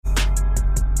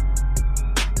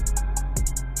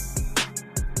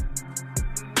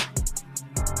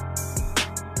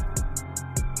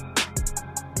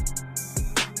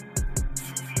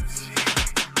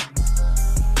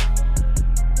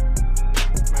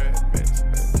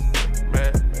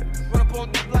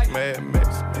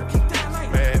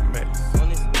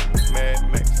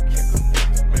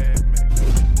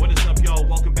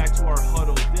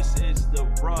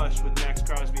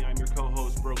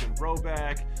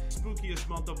spookiest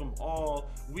month of them all.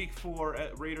 Week 4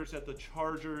 at Raiders at the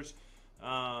Chargers.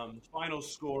 Final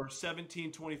score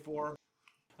 17-24.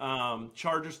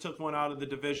 Chargers took one out of the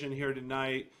division here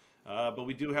tonight, but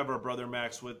we do have our brother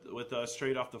Max with us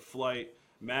straight off the flight.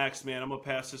 Max, man, I'm going to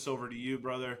pass this over to you,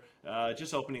 brother.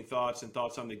 Just opening thoughts and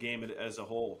thoughts on the game as a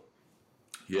whole.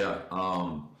 Yeah,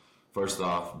 first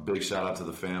off, big shout out to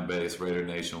the fan base. Raider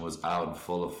Nation was out in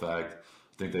full effect.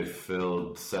 I think they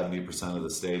filled 70% of the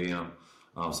stadium.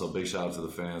 So big shout out to the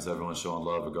fans. Everyone showing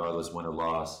love regardless, win or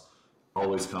loss.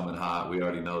 Always coming hot. We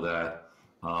already know that.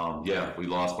 Yeah, we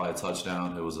lost by a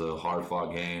touchdown. It was a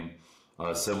hard-fought game.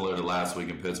 Similar to last week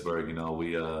in Pittsburgh,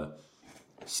 we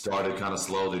started kind of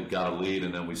slow. They got a lead,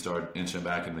 and then we started inching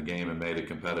back in the game and made it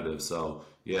competitive. So,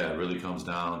 yeah, it really comes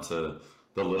down to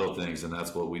the little things, and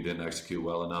that's what we didn't execute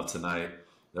well enough tonight.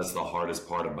 That's the hardest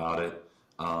part about it.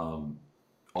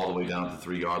 All the way down to the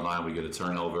 3-yard line, we get a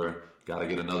turnover, got to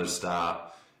get another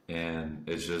stop, and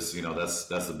it's just, that's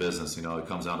the business. It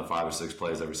comes down to 5 or 6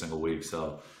 plays every single week,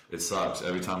 so it sucks.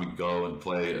 Every time you go and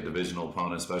play a divisional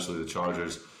opponent, especially the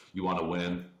Chargers, you want to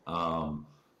win,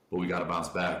 but we got to bounce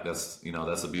back. That's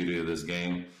the beauty of this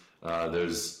game.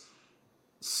 There's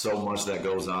so much that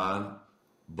goes on,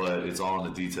 but it's all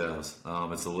in the details.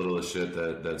 It's the littlest shit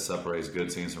that separates good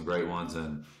teams from great ones,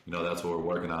 and that's what we're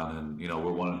working on. And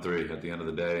we're 1-3 at the end of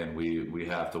the day, and we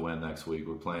have to win next week.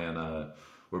 We're playing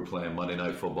Monday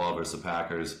Night Football versus the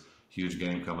Packers. Huge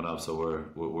game coming up, so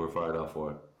we're fired up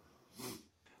for it.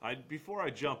 Before I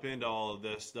jump into all of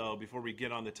this, though, before we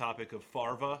get on the topic of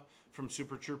Farva from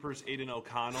Super Troopers, Aiden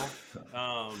O'Connell,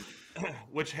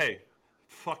 which, hey,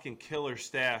 fucking killer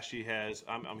stash he has.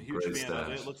 I'm a huge fan of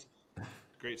it. It looks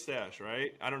great stash,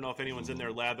 right? I don't know if anyone's in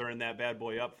there lathering that bad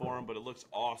boy up for him, but it looks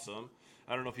awesome.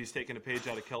 I don't know if he's taking a page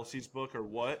out of Kelsey's book or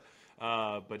what,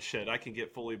 but shit, I can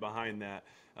get fully behind that.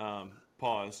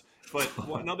 Pause. But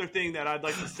another thing that I'd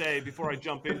like to say before I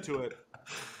jump into it,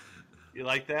 you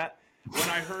like that? When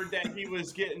I heard that he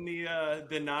was getting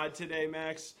the nod today,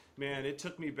 Max, man, it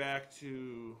took me back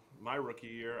to my rookie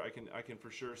year. I can for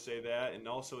sure say that, and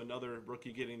also another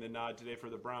rookie getting the nod today for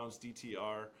the Browns,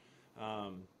 DTR.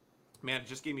 Man, it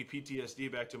just gave me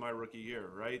PTSD back to my rookie year,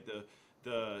 right?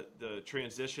 The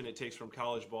transition it takes from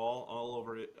college ball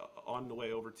on the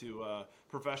way over to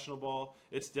professional ball.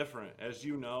 It's different, as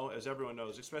as everyone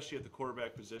knows, especially at the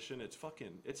quarterback position.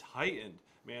 It's heightened,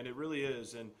 man. It really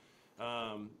is, and.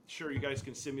 Sure, you guys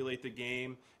can simulate the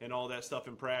game and all that stuff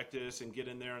in practice and get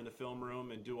in there in the film room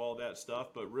and do all that stuff,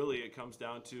 but really it comes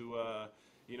down to,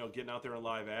 getting out there in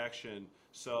live action.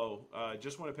 So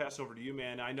just want to pass over to you,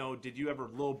 man. I know, did you ever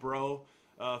little bro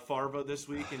Farva this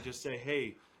week and just say,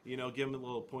 hey, give him a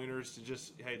little pointers to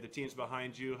just, hey, the team's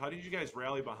behind you? How did you guys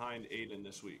rally behind Aiden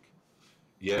this week?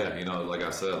 Yeah, like I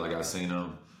said, I seen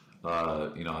him,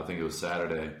 I think it was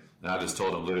Saturday. And I just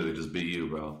told him literally just be you,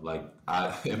 bro.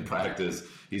 In practice,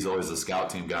 he's always a scout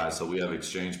team guy, so we have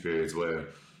exchange periods where,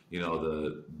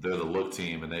 they're the look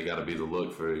team and they got to be the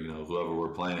look for, whoever we're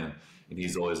playing, and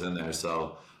he's always in there.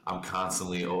 So I'm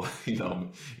constantly, me,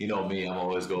 I'm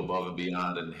always go above and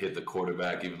beyond and hit the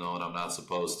quarterback even though I'm not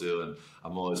supposed to, and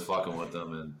I'm always fucking with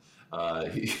them. And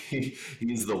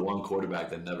he's the one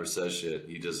quarterback that never says shit.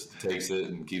 He just takes it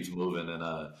and keeps moving,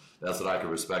 and that's what I can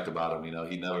respect about him.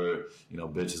 He never,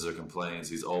 bitches or complains.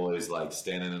 He's always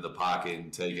standing in the pocket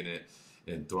and taking it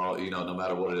and throw. No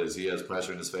matter what it is, he has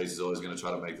pressure in his face. He's always going to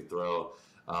try to make the throw.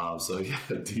 So yeah,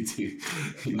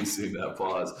 DT, you seen that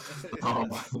pause.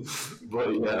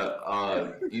 But yeah,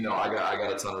 I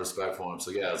got a ton of respect for him.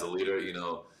 So yeah, as a leader,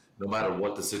 no matter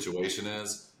what the situation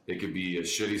is. It could be a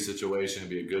shitty situation,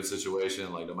 be a good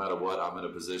situation. No matter what, I'm in a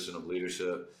position of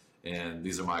leadership, and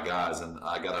these are my guys, and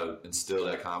I gotta instill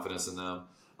that confidence in them.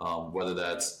 Whether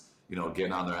that's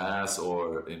getting on their ass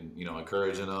or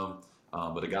encouraging them.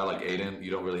 But a guy like Aiden,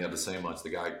 you don't really have to say much. The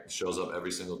guy shows up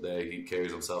every single day. He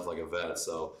carries himself like a vet.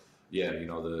 So yeah,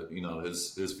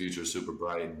 his future is super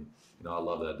bright, and I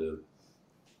love that dude.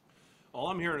 All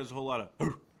I'm hearing is a whole lot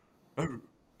of.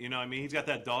 He's got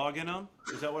that dog in him.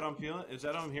 Is that what I'm feeling? Is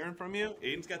that what I'm hearing from you?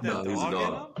 Aiden's got that dog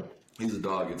in him? He's a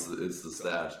dog. It's the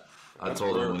stash. I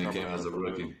told him when he came as a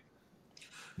rookie.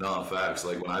 No, facts.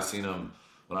 When I seen him,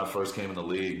 when I first came in the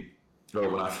league, or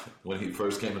when he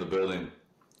first came in the building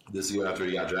this year after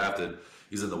he got drafted,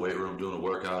 he's in the weight room doing a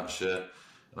workout and shit.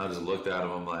 And I just looked at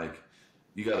him. I'm like,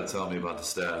 you got to tell me about the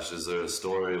stash. Is there a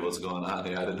story? What's going on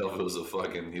here? I didn't know if it was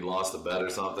he lost a bet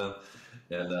or something.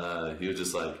 And he was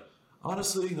just like,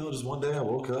 honestly, just one day I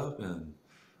woke up and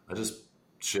I just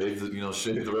shaved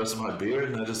the rest of my beard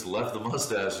and I just left the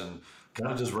mustache and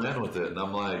kind of just ran with it. And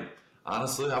I'm like,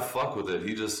 honestly, I fuck with it.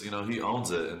 He just, he owns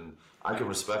it. And I can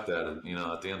respect that. And, you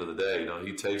know, at the end of the day, you know,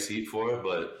 he takes heat for it,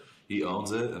 but he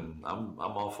owns it, and I'm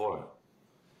all for it.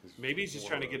 Maybe he's just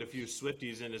trying to get a few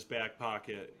Swifties in his back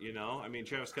pocket, you know? I mean,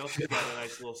 Travis Kelce's got a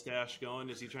nice little stash going.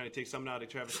 Is he trying to take something out of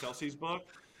Travis Kelce's book?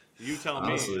 You tell me. I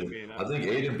Honestly, mean, I think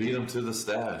Aiden beat him to the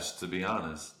stash, to be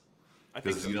honest. I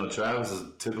think Because, so. you know, Travis is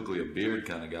typically a beard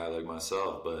kind of guy like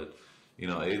myself, but, you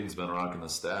know, Aiden's been rocking the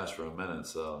stash for a minute,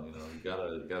 so, you know,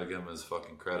 you gotta give him his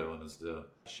fucking credit when it's due.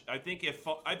 I think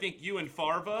you and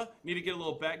Farva need to get a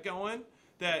little bet going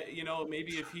that, you know,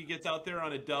 maybe if he gets out there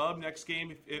on a dub next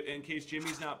game, in case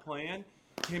Jimmy's not playing,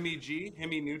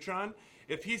 Himmy Neutron,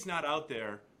 if he's not out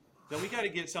there, then we got to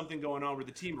get something going on where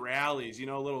the team rallies, you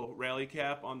know, a little rally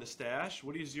cap on the stash.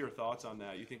 What is your thoughts on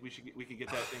that? You think we could get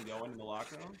that thing going in the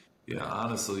locker room? Yeah,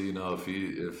 honestly, you know, if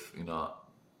you know,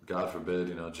 God forbid,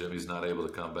 you know, Jimmy's not able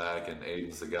to come back and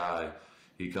Aiden's the guy,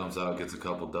 he comes out, gets a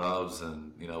couple dubs,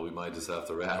 and, you know, we might just have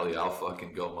to rally. I'll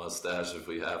fucking go mustache if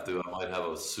we have to. I might have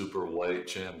a super white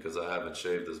chin because I haven't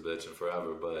shaved this bitch in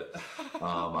forever, but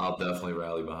I'll definitely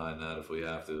rally behind that if we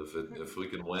have to. If we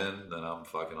can win, then I'm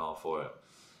fucking all for it.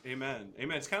 Amen.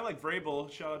 Amen. It's kind of like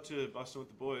Vrabel. Shout out to Bustin' with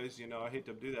the Boys. You know, I hate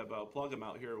to do that, but I'll plug him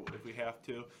out here if we have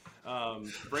to.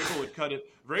 Vrabel would cut it.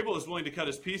 Vrabel is willing to cut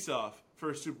his piece off for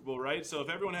a Super Bowl, right? So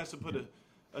if everyone has to put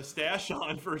a stash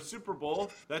on for a Super Bowl,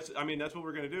 that's what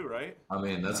we're going to do, right? I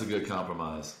mean, that's a good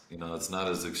compromise. You know, it's not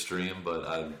as extreme, but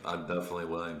I'm definitely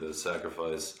willing to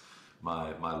sacrifice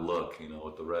my look, you know,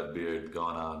 with the red beard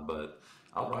going on, but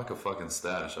I'll rock a fucking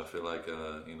stash. I feel like,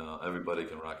 you know, everybody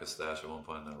can rock a stash at one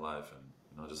point in their life and,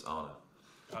 you know, just own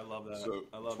it. I love that. So,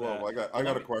 I love 12, that. I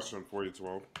got a question for you,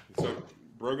 12. So,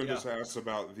 Brogan Yeah. just asked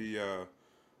about the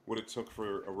what it took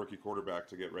for a rookie quarterback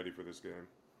to get ready for this game,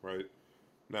 right?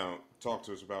 Now, talk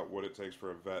to us about what it takes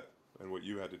for a vet and what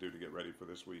you had to do to get ready for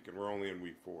this week. And we're only in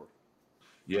week 4.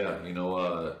 Yeah, you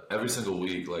know, every single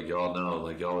week, like y'all know,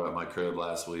 like y'all were at my crib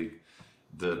last week,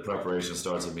 the preparation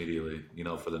starts immediately, you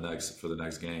know, for the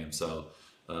next game. So,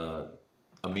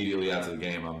 immediately after the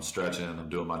game, I'm stretching, I'm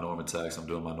doing my normal text, I'm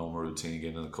doing my normal routine,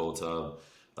 getting in the cold tub.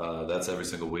 That's every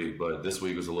single week. But this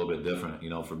week was a little bit different. You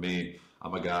know, for me,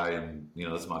 I'm a guy, and, you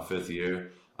know, this is my 5th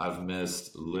year. I've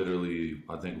missed literally,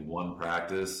 I think, 1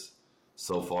 practice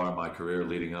so far in my career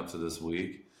leading up to this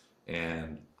week.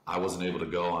 And I wasn't able to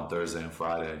go on Thursday and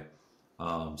Friday.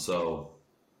 So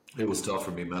it was tough for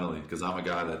me mentally because I'm a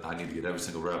guy that I need to get every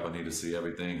single rep. I need to see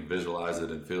everything and visualize it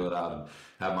and feel it out and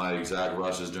have my exact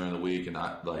rushes during the week. And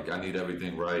I need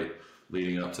everything right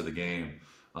leading up to the game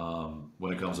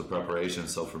when it comes to preparation.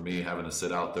 So for me, having to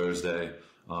sit out Thursday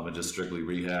and just strictly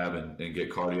rehab and get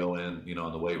cardio in, you know,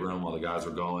 in the weight room while the guys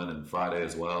were going, and Friday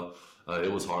as well, it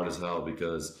was hard as hell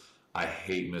because I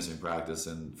hate missing practice.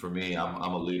 And for me,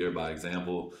 I'm a leader by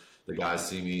example. The guys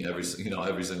see me every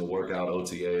single workout,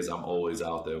 OTAs. I'm always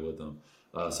out there with them.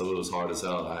 So it was hard as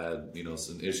hell. I had, you know,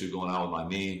 some issue going on with my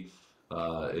knee.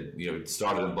 It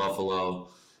started in Buffalo,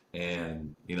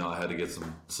 and, you know, I had to get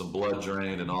some blood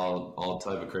drained and all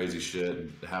type of crazy shit.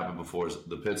 It happened before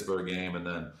the Pittsburgh game, and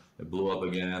then it blew up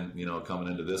again, you know, coming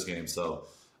into this game. So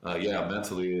yeah,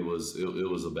 mentally it was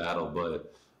a battle,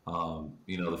 but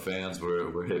you know, the fans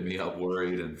were hitting me up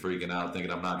worried and freaking out,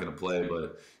 thinking I'm not going to play.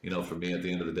 But, you know, for me, at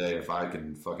the end of the day, if I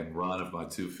can fucking run with my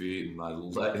 2 feet and my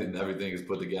leg and everything is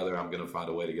put together, I'm going to find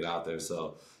a way to get out there.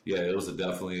 So yeah, it was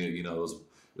definitely, you know,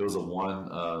 it was a one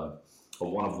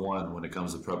of one when it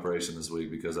comes to preparation this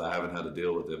week because I haven't had to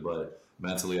deal with it. But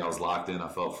mentally, I was locked in. I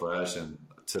felt fresh, and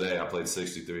today I played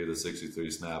 63 of the 63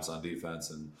 snaps on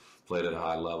defense and played at a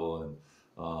high level.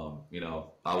 And you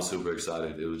know, I was super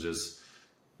excited. It was just,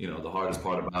 you know, the hardest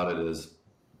part about it is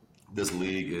this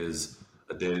league is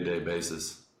a day-to-day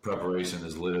basis. Preparation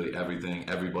is literally everything.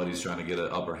 Everybody's trying to get an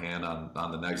upper hand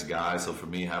on the next guy. So for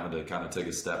me, having to kind of take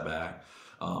a step back,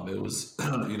 it was,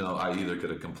 you know, I either could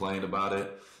have complained about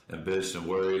it and bitched and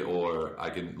worried, or I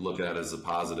can look at it as a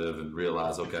positive and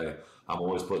realize, okay, I'm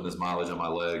always putting this mileage on my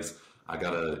legs. I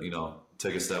got to, you know,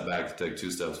 take a step back to take 2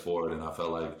 steps forward. And I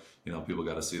felt like, you know, people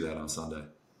got to see that on Sunday.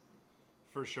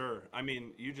 For sure. I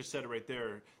mean, you just said it right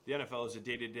there. The NFL is a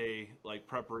day-to-day, like,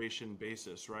 preparation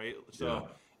basis, right? So,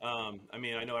 Yeah. I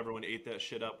mean, I know everyone ate that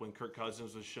shit up when Kirk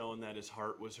Cousins was showing that his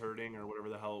heart was hurting or whatever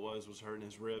the hell it was hurting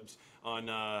his ribs on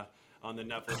the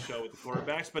Netflix show with the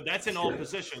quarterbacks. But that's in all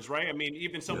positions, right? I mean,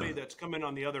 even somebody that's coming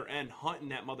on the other end hunting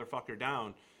that motherfucker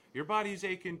down, your body's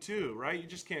aching too, right? You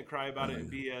just can't cry about it and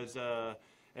be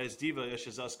as diva-ish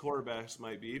as us quarterbacks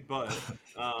might be. But,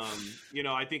 you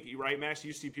know, I think, right, Max,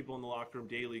 you see people in the locker room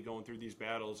daily going through these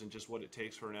battles and just what it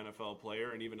takes for an NFL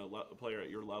player and even a player at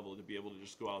your level to be able to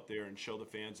just go out there and show the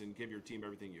fans and give your team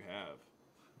everything you have.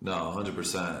 No,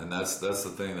 100%, and that's the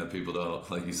thing that people don't,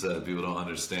 like you said, people don't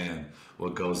understand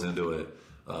what goes into it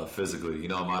physically. You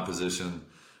know, in my position,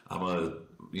 I'm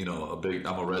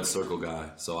I'm a red circle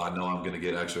guy, so I know I'm gonna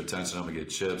get extra attention. I'm gonna get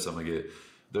chips.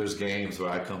 There's games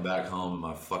where I come back home and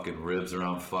my fucking ribs are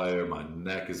on fire, my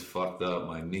neck is fucked up,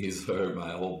 my knees hurt,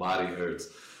 my whole body hurts.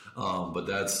 But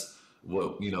that's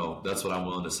what I'm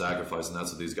willing to sacrifice, and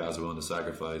that's what these guys are willing to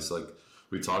sacrifice. Like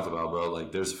we talked about, bro,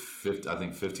 like there's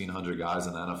 1,500 guys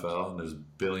in the NFL, and there's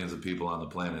billions of people on the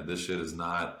planet. This shit is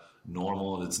not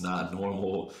normal, and it's not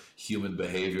normal human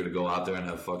behavior to go out there and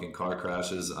have fucking car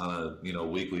crashes on a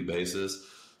weekly basis.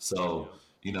 So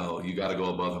you got to go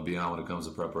above and beyond when it comes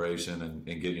to preparation and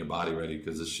getting your body ready,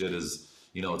 because this shit is,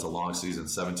 it's a long season,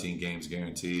 17 games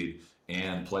guaranteed,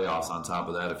 and playoffs on top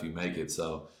of that if you make it.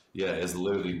 So yeah, it's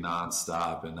literally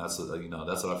nonstop, and that's what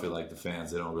I feel like the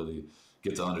fans, they don't really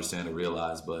get to understand or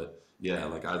realize. But yeah,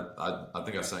 like I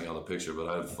think I sent y'all the picture, but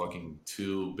I had fucking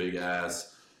 2 big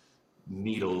ass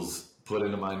needles put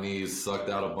into my knees, sucked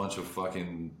out a bunch of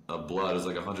fucking blood. It was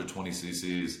like 120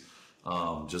 cc's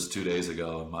just 2 days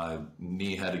ago. My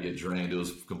knee had to get drained. It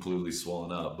was completely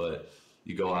swollen up. But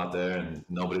you go out there and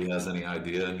nobody has any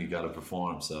idea, and you got to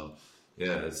perform. So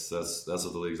yeah, that's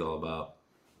what the league's all about.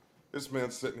 This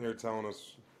man's sitting here telling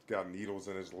us got needles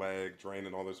in his leg,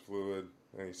 draining all this fluid,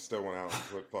 and he still went out and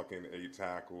put fucking 8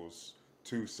 tackles,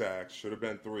 2 sacks. Should have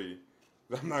been 3.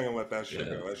 I'm not gonna let that shit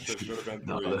go. That shit should have been 3.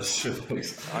 No, that shit.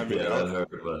 I mean, that hurt,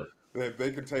 but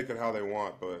they can take it how they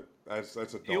want, but that's a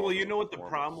dog. Yeah, well, you know what the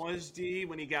problem was, D,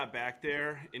 when he got back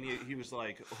there, and he was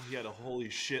like, he had a holy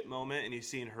shit moment, and he's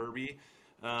seeing Herbie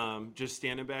just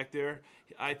standing back there.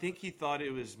 I think he thought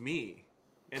it was me.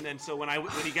 And then so when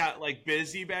he got like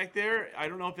busy back there, I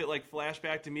don't know if it like flashed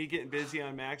back to me getting busy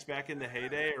on Maxx back in the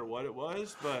heyday or what it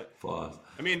was, but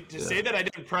I mean to say that I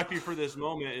didn't prep you for this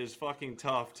moment is fucking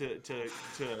tough to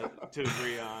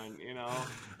agree on,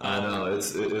 I know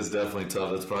it's definitely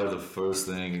tough. That's probably the first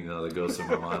thing that goes through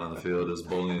my mind on the field is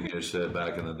bullying your shit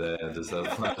back in the day. I just have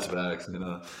flashbacks,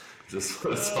 just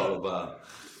what it's all about.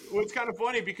 Well, it's kind of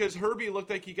funny because Herbie looked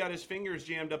like he got his fingers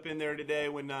jammed up in there today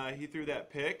when he threw that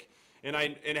pick. And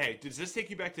hey, does this take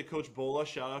you back to Coach Bola?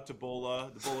 Shout out to Bola.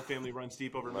 The Bola family runs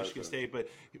deep over Michigan State. But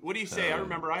what do you say? I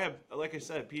remember I have, like I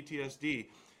said, PTSD.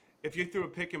 If you threw a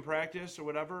pick in practice or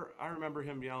whatever, I remember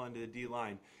him yelling to the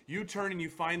D-line, you turn and you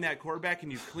find that quarterback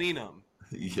and you clean him.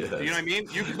 Yes. You know what I mean?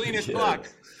 You clean his block.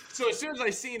 So as soon as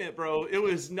I seen it, bro, it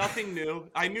was nothing new.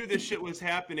 I knew this shit was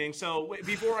happening. So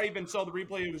before I even saw the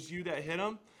replay, it was you that hit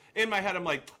him. In my head, I'm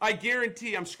like, I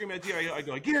guarantee, I'm screaming at you. I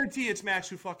go, I guarantee it's Maxx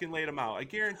who fucking laid him out. I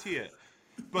guarantee it.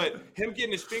 But him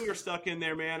getting his finger stuck in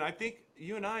there, man, I think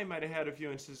you and I might have had a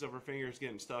few instances of our fingers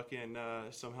getting stuck in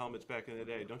some helmets back in the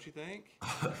day. Don't you think?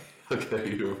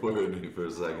 Okay, you were worried me for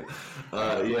a second.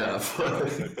 Yeah.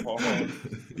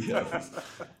 Yes.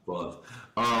 But,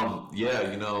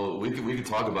 we could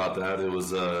talk about that. It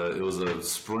was a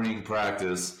spring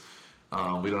practice.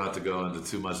 We don't have to go into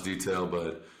too much detail,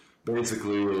 but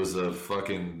basically it was a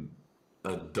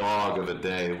dog of a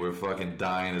day. We're fucking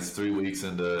dying. It's 3 weeks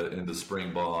into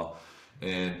spring ball.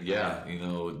 And yeah,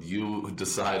 you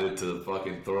decided to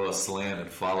fucking throw a slant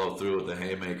and follow through with the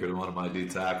haymaker to one of my D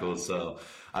tackles. So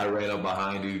I ran up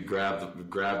behind you,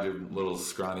 grabbed your little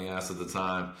scrawny ass at the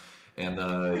time. And,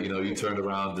 you turned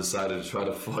around, decided to try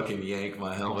to fucking yank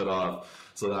my helmet off.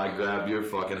 So then I grabbed your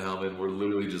fucking helmet, and we're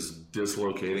literally just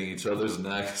dislocating each other's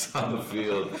necks on the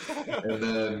field. And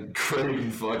then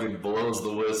Creighton fucking blows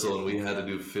the whistle, and we had to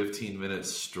do 15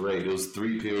 minutes straight. It was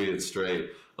 3 periods straight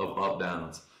of up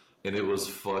downs. And it was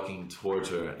fucking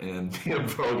torture. And me and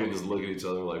Brogan just look at each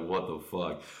other like, what the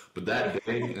fuck? But that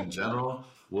day in general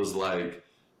was like,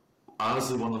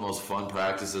 honestly, one of the most fun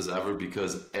practices ever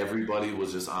because everybody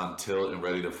was just on tilt and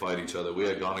ready to fight each other. We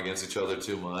had gone against each other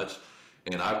too much.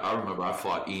 And I remember I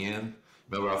fought Ian.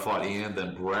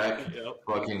 Then Breck,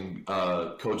 fucking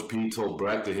Coach Pete told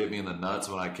Breck to hit me in the nuts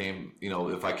when I came,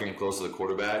 if I came close to the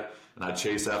quarterback. And I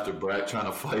chased after Breck, trying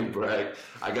to fight Breck.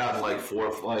 I got in like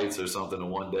 4 fights or something in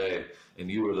one day. And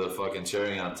you were the fucking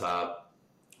cherry on top.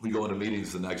 We go into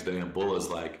meetings the next day and Bulla's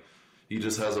like, he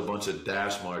just has a bunch of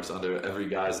dash marks under every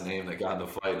guy's name that got in the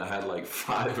fight. And I had like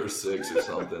 5 or 6 or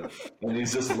something. And he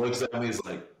just looks at me, he's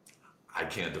like, I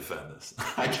can't defend this.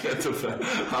 I can't defend.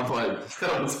 I'm like,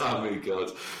 it's on me,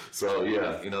 coach. So,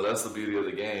 yeah, that's the beauty of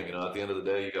the game. At the end of the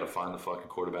day, you got to find the fucking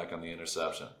quarterback on the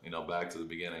interception. Back to the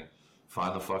beginning.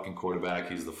 Find the fucking quarterback.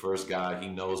 He's the first guy. He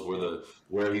knows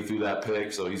where he threw that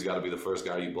pick, so he's got to be the first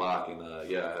guy you block. And, I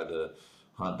had to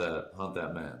hunt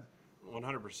that man.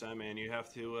 100%, man. You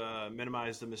have to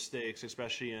minimize the mistakes,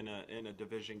 especially in a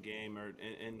division game or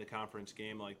in the conference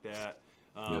game like that.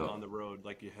 on the road,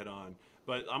 like you hit on.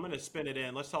 But I'm going to spin it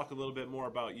in. Let's talk a little bit more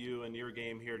about you and your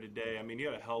game here today. I mean, you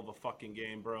had a hell of a fucking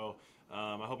game, bro.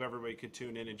 I hope everybody could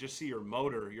tune in and just see your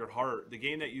motor, your heart, the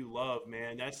game that you love,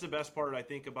 man. That's the best part, I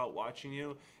think, about watching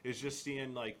you is just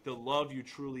seeing, like, the love you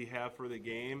truly have for the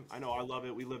game. I know I love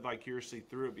it. We live vicariously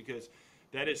through it because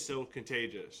that is so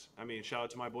contagious. I mean, shout out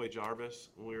to my boy Jarvis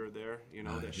when we were there. You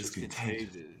know, that shit's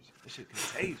contagious. That shit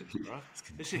contagious, bro.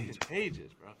 That shit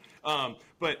contagious, bro.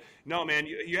 But no, man,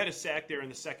 you had a sack there in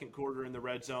the second quarter in the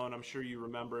red zone. I'm sure you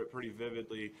remember it pretty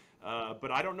vividly.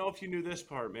 But I don't know if you knew this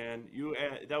part, man.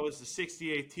 That was the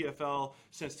 68th TFL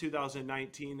since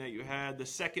 2019 that you had, the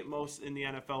second most in the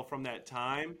NFL from that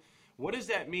time. What does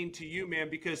that mean to you, man?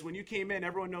 Because when you came in,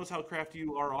 everyone knows how crafty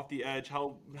you are off the edge,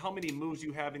 how many moves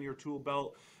you have in your tool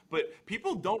belt. But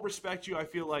people don't respect you, I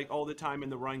feel like, all the time in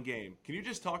the run game. Can you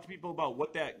just talk to people about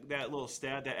what that little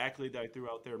stat, that accolade that I threw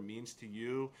out there means to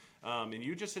you? And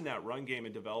you just in that run game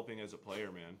and developing as a player,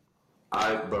 man.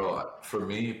 Bro, for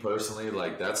me personally,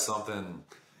 like, that's something,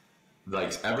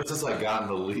 like, ever since I got in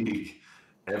the league,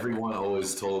 everyone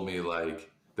always told me,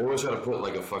 like, they always try to put,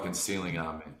 like, a fucking ceiling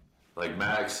on me. Like,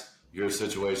 Max, you're a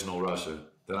situational rusher.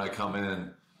 Then I come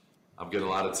in, I'm getting a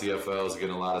lot of TFLs,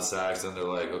 getting a lot of sacks, and they're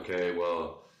like, okay,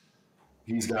 well,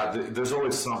 there's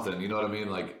always something, you know what I mean?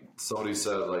 Like, somebody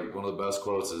said, like, one of the best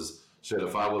quotes is, shit,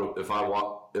 if I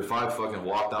fucking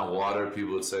walked on water,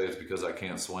 people would say it's because I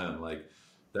can't swim. Like,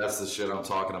 that's the shit I'm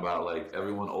talking about. Like,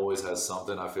 everyone always has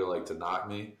something, I feel like, to knock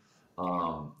me.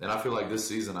 And I feel like this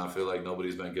season, I feel like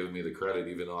nobody's been giving me the credit,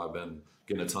 even though I've been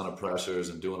getting a ton of pressures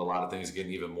and doing a lot of things,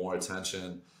 getting even more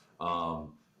attention.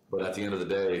 But at the end of the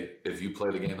day, if you play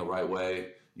the game the right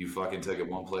way, you fucking take it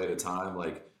one play at a time,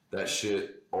 like, that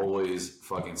shit always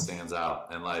fucking stands out.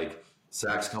 And, like,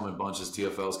 sacks come in bunches,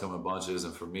 TFLs come in bunches,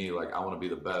 and for me, like, I want to be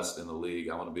the best in the league.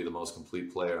 I want to be the most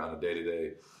complete player on a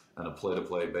day-to-day and a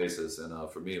play-to-play basis. And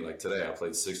for me, like, today, I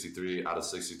played 63 out of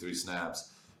 63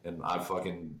 snaps, and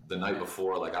the night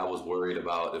before, like, I was worried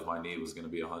about if my knee was going to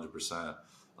be 100%.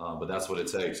 But that's what it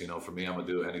takes. You know, for me, I'm going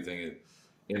to do anything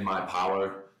in my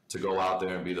power to go out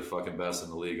there and be the fucking best in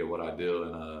the league at what I do.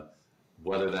 And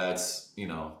whether that's, you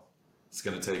know, it's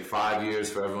going to take 5 years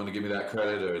for everyone to give me that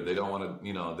credit, or they don't want to,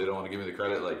 you know, they don't want to give me the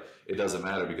credit, like, it doesn't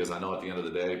matter, because I know at the end of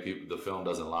the day, the film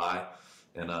doesn't lie.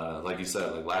 And like you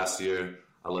said, like, last year,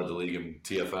 I led the league in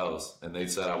TFLs, and they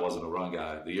said I wasn't a run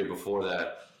guy. The year before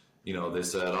that, you know, they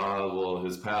said, oh, well,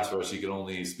 his pass rush, he could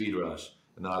only speed rush.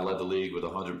 And then I led the league with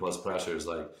 100+ pressures.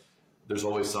 Like, there's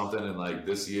always something, and, like,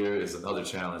 this year is another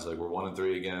challenge. Like, we're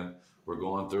 1-3 again. We're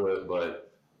going through it,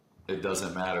 but it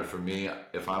doesn't matter. For me,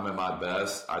 if I'm at my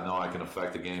best, I know I can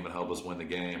affect the game and help us win the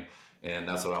game. And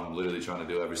that's what I'm literally trying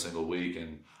to do every single week.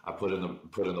 And I put in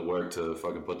the work to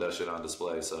fucking put that shit on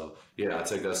display. So, yeah, I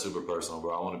take that super personal,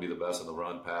 bro. I want to be the best in the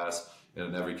run, pass, and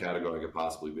in every category I could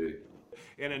possibly be.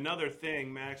 And another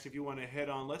thing, Max, if you want to hit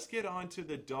on, let's get on to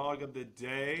the dog of the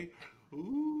day.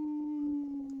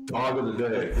 Ooh. Dog of the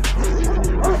day.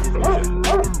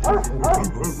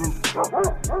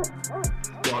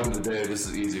 Dog of the day, this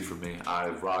is easy for me.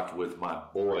 I've rocked with my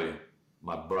boy,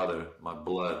 my brother, my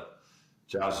blood,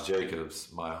 Josh Jacobs,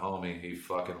 my homie. He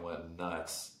fucking went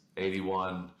nuts.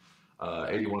 81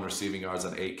 receiving yards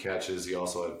on 8 catches. He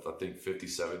also had, I think,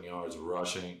 57 yards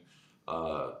rushing.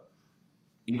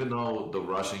 Even though the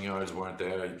rushing yards weren't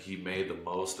there, he made the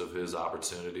most of his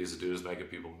opportunities. The dude was making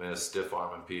people miss,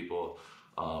 stiff-arming people,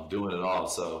 doing it all.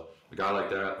 So a guy like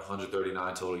that,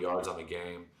 139 total yards on the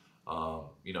game.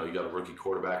 You know, you got a rookie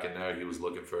quarterback in there. He was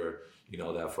looking for, you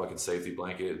know, that fucking safety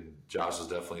blanket. And Josh was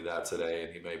definitely that today,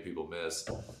 and he made people miss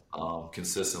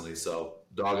consistently. So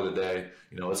dog of the day,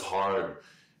 you know, it's hard,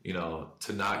 you know,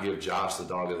 to not give Josh the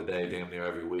dog of the day damn near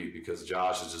every week, because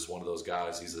Josh is just one of those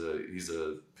guys. He's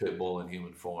a pit bull in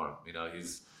human form. You know,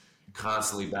 he's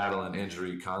constantly battling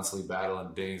injury, constantly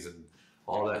battling dings and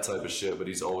all that type of shit, but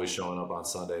he's always showing up on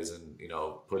Sundays and, you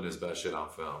know, putting his best shit on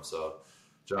film. So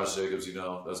Josh Jacobs, you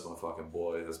know, that's my fucking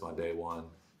boy. That's my day one.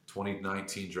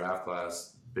 2019 draft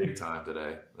class, big time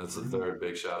today. That's the third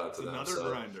big shout out to them. Another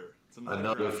grinder.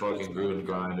 Another fucking Gruden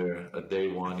grinder, a day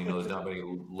one. You know, there's not many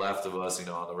left of us, you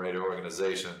know, on the Raider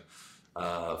organization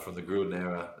from the Gruden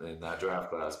era in that draft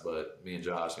class. But me and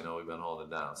Josh, you know, we've been holding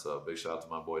it down. So big shout out to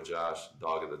my boy Josh,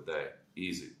 dog of the day.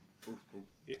 Easy.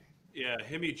 Yeah,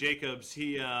 Himmy Jacobs,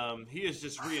 he is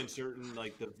just reinserting,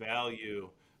 like, the value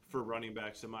for running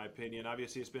backs, in my opinion.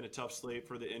 Obviously, it's been a tough slate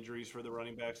for the injuries for the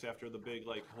running backs after the big,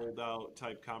 like, holdout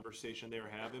type conversation they were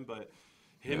having. But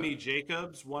Himmy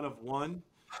Jacobs, one of one.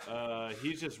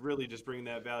 He's just really just bringing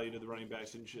that value to the running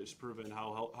backs and just proving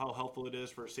how helpful it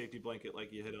is for a safety blanket,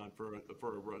 like you hit on for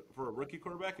a rookie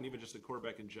quarterback and even just a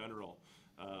quarterback in general.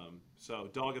 So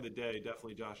dog of the day,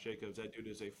 definitely Josh Jacobs. That dude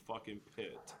is a fucking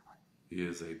pit. He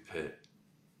is a pit.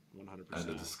 100%. End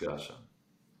of discussion.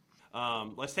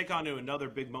 Let's take on to another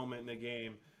big moment in the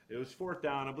game. It was fourth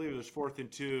down. I believe it was 4th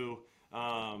and 2.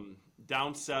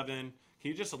 Down 7. Can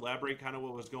you just elaborate kind of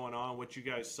what was going on, what you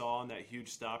guys saw in that huge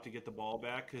stop to get the ball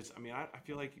back? Because, I mean, I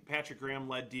feel like Patrick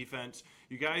Graham-led defense.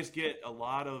 You guys get a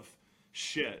lot of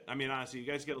shit. I mean, honestly,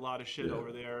 you guys get a lot of shit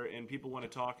over there, and people want to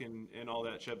talk and all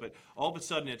that shit. But all of a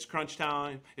sudden, it's crunch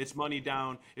time, it's money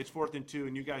down, it's 4th and 2,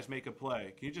 and you guys make a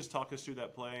play. Can you just talk us through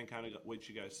that play and kind of what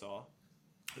you guys saw?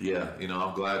 Yeah,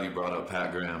 I'm glad you brought up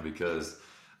Pat Graham because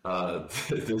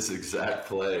this exact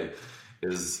play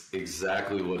is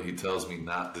exactly what he tells me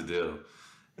not to do.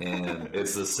 And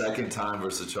it's the second time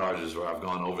versus the Chargers where I've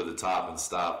gone over the top and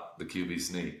stopped the QB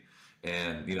sneak.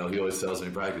 And, he always tells me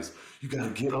in practice, you got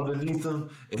to get underneath them.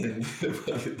 And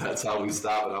that's how we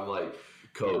stop it. I'm like,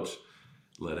 Coach,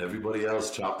 let everybody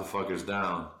else chop the fuckers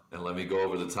down and let me go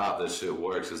over the top. That shit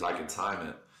works because I can time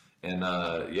it. And,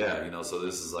 so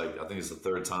this is like, I think it's the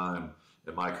third time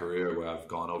in my career where I've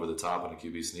gone over the top on a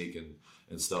QB sneak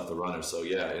and stuffed the runner. So,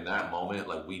 yeah, in that moment,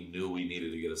 like, we knew we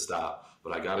needed to get a stop.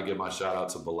 But I got to give my shout out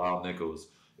to Bilal Nichols.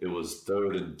 It was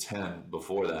 3rd and 10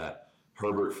 before that.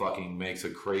 Herbert fucking makes a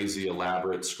crazy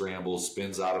elaborate scramble,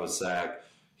 spins out of a sack.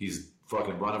 He's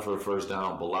fucking running for a first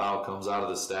down. Bilal comes out of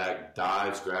the stack,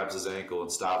 dives, grabs his ankle,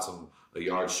 and stops him a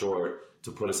yard short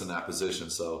to put us in that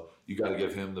position. So you got to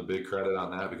give him the big credit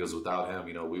on that because without him,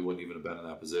 we wouldn't even have been in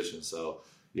that position. So,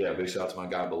 yeah, big shout out to my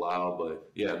guy Bilal. But,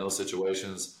 yeah, no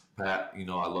situations. Pat, I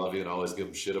love you and I always give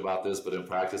him shit about this, but in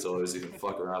practice, I always even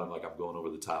fuck around. I'm like, I'm going over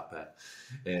the top, Pat.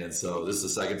 And so this is the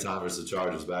second time versus the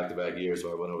Chargers back-to-back years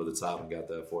where I went over the top and got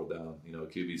that 4th down,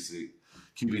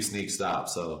 QB sneak stop.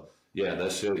 So, yeah,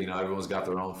 that shit, everyone's got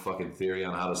their own fucking theory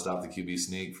on how to stop the QB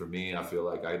sneak. For me, I feel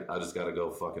like I just got to go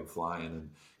fucking flying and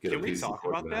get a piece of the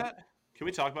quarterback. Can we talk about that? Can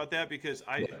we talk about that? Because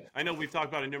I know we've talked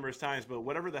about it numerous times, but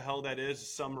whatever the hell that is,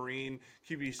 submarine,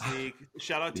 QB sneak,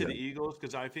 shout out to the Eagles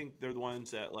because I think they're the ones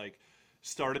that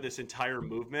started this entire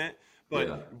movement.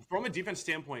 But from a defense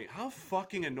standpoint, how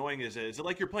fucking annoying is it? Is it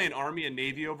like you're playing Army and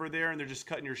Navy over there and they're just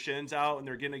cutting your shins out and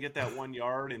they're going to get that 1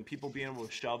 yard and people being able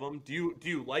to shove them? Do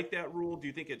you like that rule? Do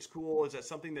you think it's cool? Is that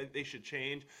something that they should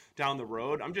change down the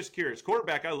road? I'm just curious.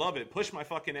 Quarterback, I love it. Push my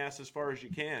fucking ass as far as you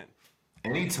can.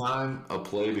 Anytime a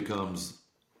play becomes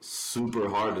super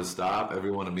hard to stop,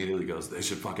 everyone immediately goes, they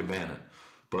should fucking ban it.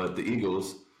 But the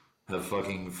Eagles have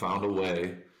fucking found a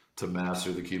way to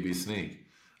master the QB sneak.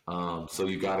 So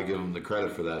you got to give them the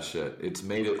credit for that shit. It's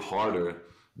made it harder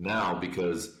now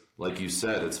because, like you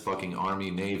said, it's fucking Army,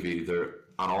 Navy. They're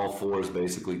on all fours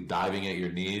basically diving at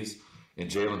your knees. And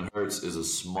Jalen Hurts is a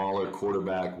smaller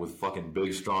quarterback with fucking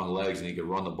big, strong legs, and he can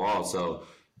run the ball. So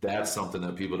that's something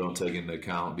that people don't take into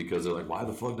account because they're like, why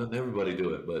the fuck doesn't everybody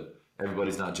do it? But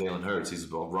everybody's not Jalen Hurts.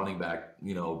 He's a running back,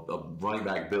 a running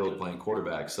back build playing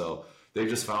quarterback. So they've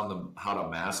just found how to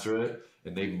master it,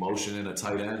 and they motion in a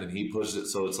tight end, and he pushes it.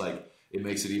 So it's like it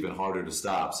makes it even harder to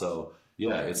stop. So,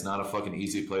 yeah, it's not a fucking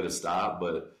easy play to stop,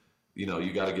 but, you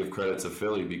got to give credit to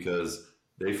Philly because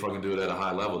they fucking do it at a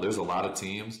high level. There's a lot of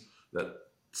teams that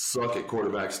suck at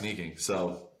quarterback sneaking.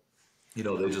 So, they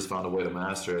just found a way to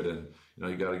master it, and,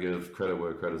 you got to give credit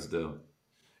where credit's due.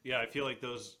 Yeah, I feel like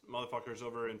those motherfuckers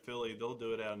over in Philly, they'll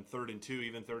do it on 3rd and 2,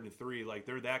 even 3rd and 3. Like,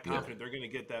 they're that confident they're going to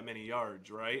get that many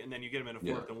yards, right? And then you get them in a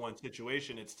 4th and 1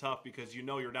 situation. It's tough because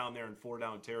you're down there in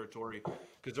 4-down territory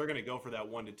because they're going to go for that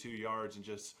 1 to 2 yards and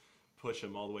just push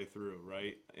them all the way through,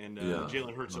 right? And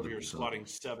Jalen Hurts 100%. Over here squatting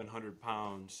 700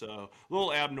 pounds. So a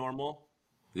little abnormal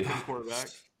for the quarterback.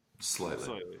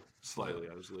 Slightly.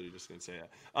 I was literally just going to say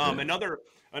that.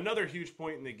 Another huge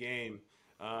point in the game.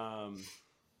 A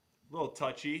little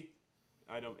touchy.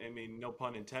 No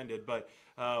pun intended, but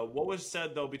what was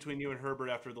said, though, between you and Herbert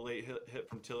after the late hit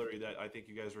from Tillery that I think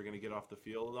you guys were going to get off the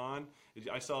field on?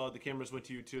 I saw the cameras went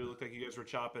to you, too. It looked like you guys were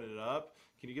chopping it up.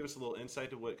 Can you give us a little insight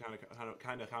to what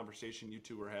kind of conversation you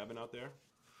two were having out there?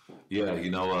 Yeah,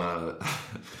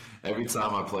 every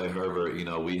time I play Herbert,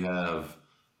 we have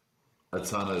a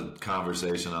ton of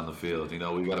conversation on the field. We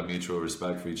got a mutual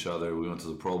respect for each other. We went to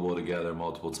the Pro Bowl together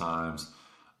multiple times.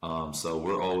 So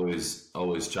we're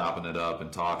always chopping it up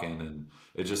and talking, and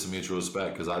it's just a mutual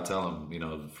respect because I tell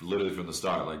him, literally from the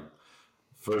start, like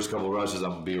first couple rushes,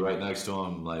 I'm gonna be right next to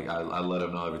him. Like I let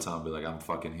him know every time, be like, I'm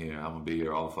fucking here. I'm gonna be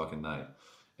here all fucking night.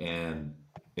 And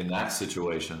in that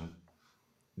situation,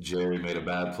 Jerry made a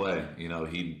bad play.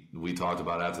 We talked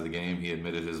about after the game. He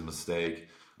admitted his mistake.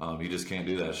 You just can't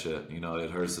do that shit. You know,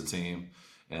 it hurts the team.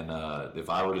 And if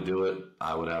I were to do it,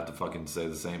 I would have to fucking say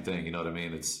the same thing. You know what I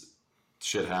mean? It's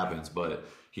shit happens, but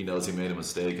he knows he made a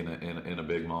mistake in a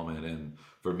big moment. And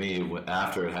for me,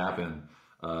 after it happened,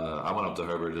 I went up to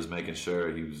Herbert just making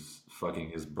sure he was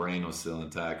fucking, his brain was still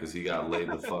intact because he got laid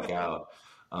the fuck out.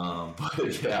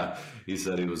 But yeah, he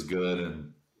said he was good,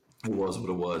 and it was what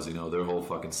it was. You know, their whole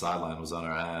fucking sideline was on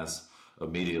our ass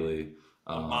immediately.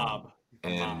 A mob.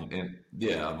 And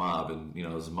yeah, a mob. And, you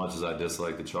know, as much as I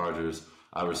dislike the Chargers,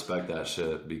 I respect that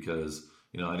shit because,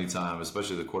 you know, anytime,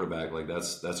 especially the quarterback, like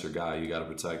that's your guy. You got to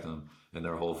protect him, and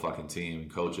their whole fucking team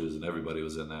and coaches and everybody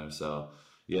was in there. So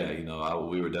yeah, you know,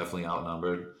 we were definitely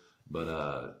outnumbered,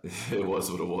 but it was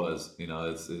what it was. You know,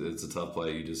 it's a tough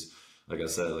play. You just, like I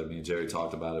said, like me and Jerry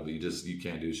talked about it, but you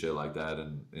can't do shit like that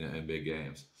in big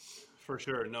games. For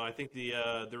sure. No, I think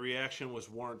the reaction was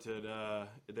warranted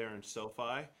there in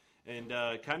SoFi. And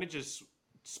kind of just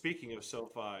speaking of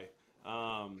SoFi,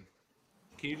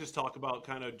 can you just talk about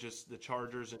kind of just the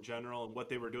Chargers in general and what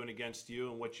they were doing against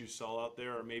you and what you saw out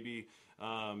there? Or maybe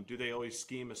do they always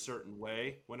scheme a certain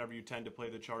way whenever you tend to play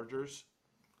the Chargers?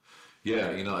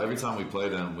 Yeah, you know, every time we play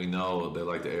them, we know they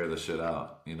like to air the shit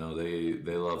out. You know, they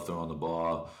love throwing the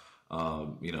ball,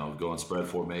 you know, going spread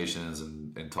formations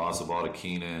and toss the ball to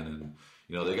Keenan. And,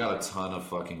 you know, they got a ton of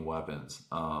fucking weapons.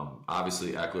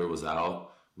 Obviously, Eckler was out.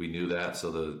 We knew that.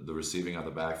 So the receiving out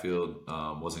the backfield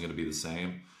wasn't going to be the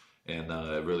same. And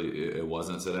it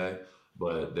wasn't today.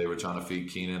 But they were trying to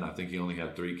feed Keenan. I think he only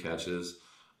had 3 catches.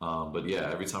 But yeah,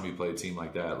 every time you play a team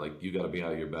like that, like you got to be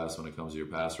at your best when it comes to your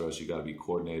pass rush. You got to be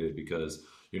coordinated because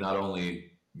you're not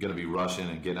only going to be rushing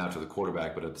and getting after the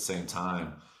quarterback, but at the same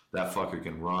time, that fucker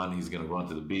can run. He's going to run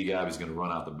through the B gap. He's going to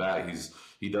run out the back.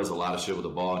 He does a lot of shit with the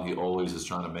ball, and he always is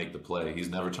trying to make the play. He's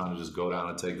never trying to just go down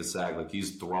and take the sack. Like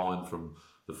he's throwing from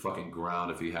the fucking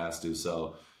ground if he has to.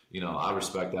 So, you know, I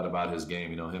respect that about his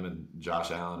game. You know, him and Josh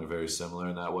Allen are very similar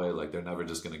in that way. Like they're never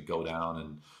just going to go down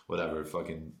and whatever,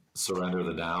 fucking surrender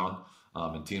the down.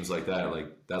 And teams like that,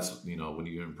 like that's, you know, when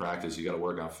you're in practice, you got to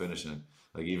work on finishing.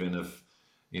 Like even if,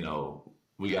 you know,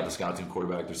 we got the scout team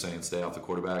quarterback, they're saying stay off the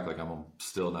quarterback. Like I'm gonna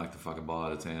still knock the fucking ball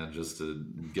out of his hand just to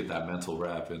get that mental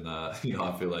rep. And, you know,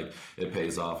 I feel like it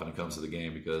pays off when it comes to the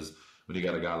game because when you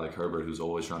got a guy like Herbert who's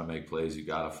always trying to make plays, you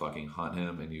got to fucking hunt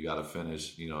him and you got to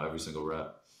finish, you know, every single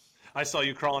rep. I saw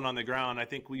you crawling on the ground. I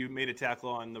think you made a tackle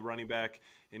on the running back,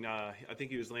 and I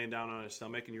think he was laying down on his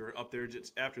stomach, and you were up there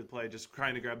just after the play, just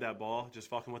trying to grab that ball, just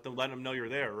fucking with them, letting them know you're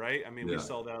there, right? I mean, Yeah. We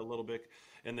saw that a little bit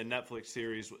in the Netflix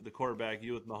series, the quarterback,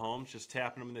 you with Mahomes, just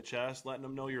tapping him in the chest, letting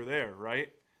them know you're there, right?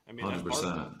 I mean, 100%. that's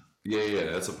part of it.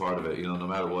 Yeah, that's a part of it. You know, no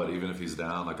matter what, even if he's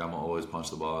down, like I'm always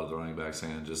punch the ball out of the running back's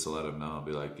hand just to let him know.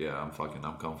 Be like, yeah, I'm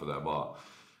coming for that ball.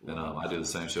 And I did the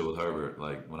same shit with Herbert.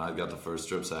 Like when I got the first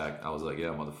strip sack, I was like, yeah,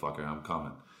 motherfucker, I'm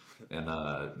coming. And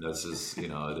that's just, you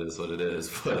know, it is what it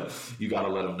is. But you got to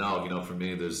let them know. You know, for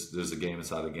me, there's a game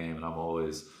inside the game, and I'm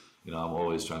always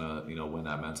trying to, you know, win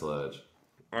that mental edge.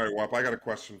 All right, Wap, I got a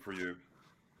question for you.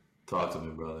 Talk to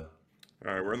me, brother.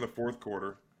 All right, we're in the fourth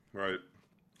quarter, right?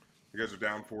 You guys are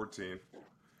down 14.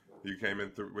 You came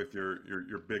in with your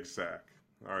big sack.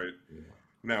 All right. Yeah.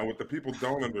 Now, what the people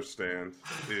don't understand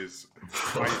is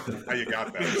how you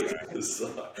got that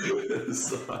sack.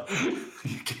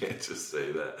 You can't just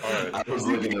say that. All right. I was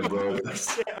looking at bro.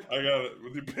 I got it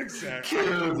with your big sack.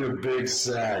 With your big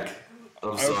sack. I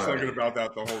was thinking about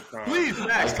that the whole time. Please,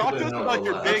 Max, talk to us about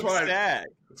your big sack.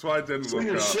 That's why I didn't so look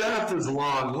your up. shaft is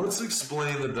long. Let's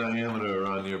explain the diameter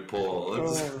on your pole.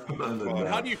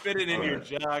 How do you fit it in your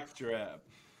jock strap?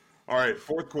 All right,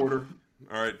 fourth quarter.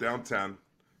 All right, down 10.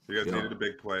 You guys needed a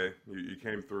big play. You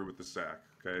came through with the sack,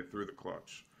 okay, through the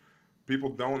clutch. People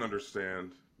don't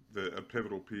understand a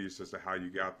pivotal piece as to how you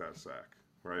got that sack,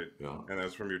 right? Yeah. And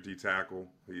that's from your D tackle.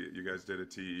 You guys did a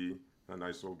TE, a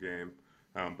nice little game.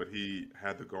 But he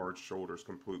had the guard's shoulders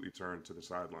completely turned to the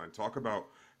sideline. Talk about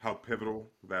how pivotal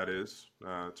that is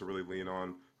to really lean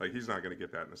on. Like, he's not going to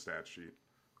get that in the stat sheet.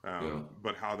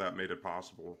 But how that made it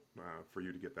possible for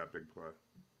you to get that big play.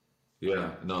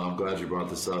 Yeah, no, I'm glad you brought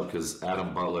this up because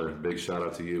Adam Butler, big shout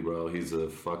out to you, bro. He's a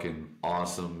fucking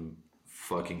awesome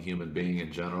fucking human being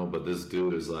in general. But this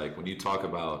dude is like, when you talk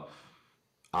about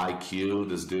IQ,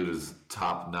 this dude is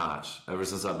top notch. Ever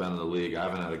since I've been in the league, I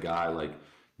haven't had a guy like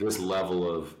this level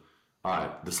of, all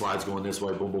right, the slide's going this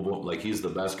way, boom, boom, boom. Like, he's the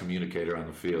best communicator on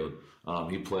the field.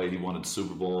 He won a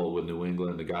Super Bowl with New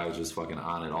England. The guy is just fucking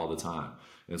on it all the time.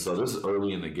 And so this is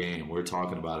early in the game. We're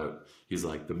talking about it. He's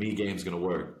like, the me game's going to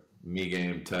work. Me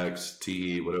game, text,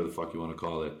 TE, whatever the fuck you want to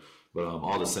call it. But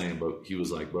all the same, but he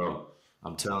was like, bro,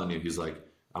 I'm telling you, he's like,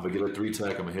 I'm going to get a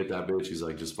 3-tech. I'm going to hit that bitch. He's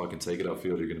like, just fucking take it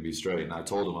upfield. You're going to be straight. And I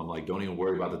told him, I'm like, don't even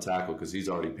worry about the tackle because he's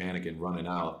already panicking, running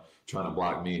out, trying to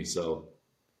block me. So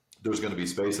there's going to be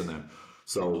space in there.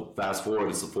 So fast forward,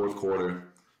 it's the fourth quarter,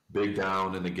 big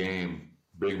down in the game,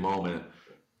 big moment.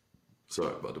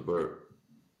 Sorry about the burp.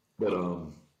 But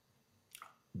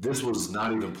this was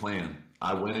not even planned.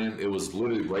 I went in, it was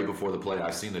literally right before the play.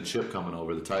 I seen the chip coming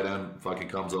over. The tight end fucking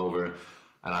comes over,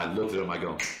 and I looked at him, I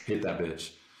go, hit that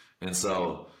bitch. And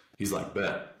so he's like,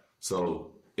 bet.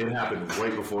 So it happened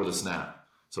right before the snap.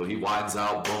 So he widens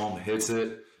out, boom, hits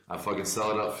it. I fucking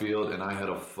sell it upfield, and I had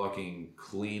a fucking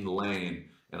clean lane,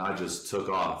 and I just took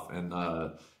off. And,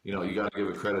 you know, you got to give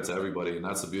it credit to everybody, and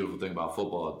that's the beautiful thing about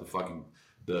football.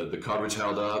 The coverage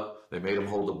held up. They made him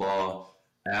hold the ball.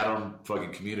 Adam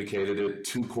fucking communicated it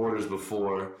 2 quarters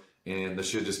before, and the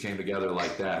shit just came together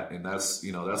like that. And that's,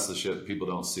 you know, that's the shit people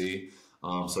don't see.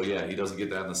 So, yeah, he doesn't get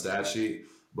that in the stat sheet.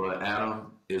 But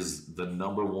Adam is the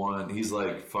number one. He's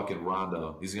like fucking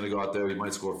Rondo. He's going to go out there. He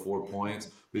might score 4 points,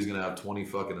 but he's going to have 20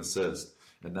 fucking assists.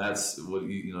 And that's what,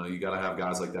 you know, you got to have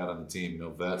guys like that on the team. You know,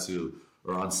 vets who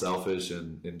are unselfish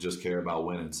and just care about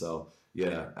winning. So,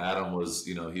 yeah, Adam was,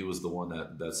 you know, he was the one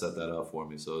that set that up for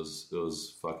me. So it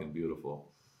was fucking beautiful.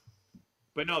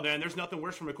 But no, man, there's nothing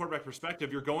worse from a quarterback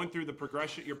perspective. You're going through your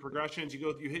progressions.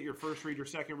 You hit your first read, your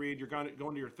second read. You're going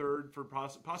to your third for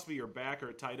possibly your back or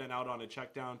a tight end out on a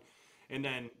check down. And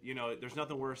then, you know, there's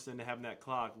nothing worse than having that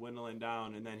clock dwindling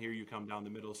down, and then here you come down the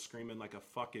middle screaming like a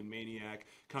fucking maniac,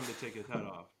 come to take his head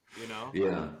off, you know?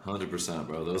 Yeah, 100%,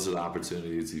 bro. Those are the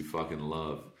opportunities you fucking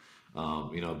love.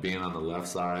 You know, being on the left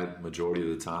side majority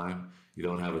of the time, you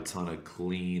don't have a ton of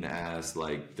clean ass,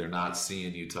 like, they're not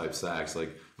seeing you type sacks.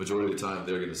 Like, majority of the time,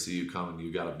 they're going to see you coming.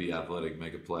 You got to be athletic,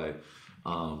 make a play.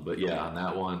 But yeah, on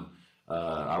that one,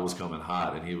 I was coming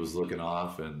hot, and he was looking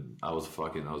off, and I was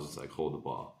just like, hold the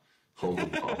ball.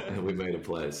 And we made a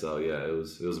play. So yeah, it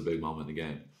was a big moment in the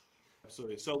game.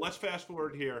 Absolutely. So let's fast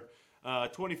forward here.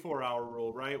 24-hour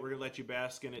rule, right? We're going to let you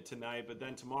bask in it tonight, but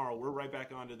then tomorrow we're right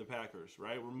back onto the Packers,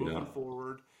 right? We're moving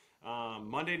forward.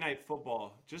 Monday Night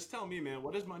Football. Just tell me, man,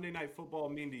 what does Monday Night Football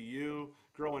mean to you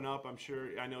growing up?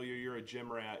 I know you're a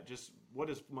gym rat. Just what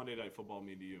does Monday Night Football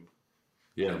mean to you?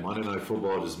 Yeah, Monday Night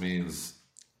Football just means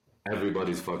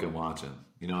everybody's fucking watching.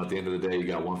 You know, at the end of the day, you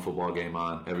got one football game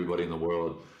on. Everybody in the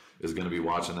world is going to be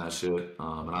watching that shit.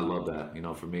 And I love that. You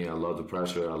know, for me, I love the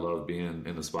pressure. I love being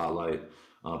in the spotlight,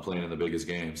 playing in the biggest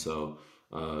game. So,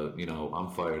 you know,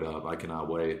 I'm fired up. I cannot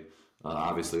wait.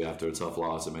 Obviously, after a tough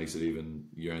loss, it makes it even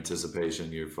your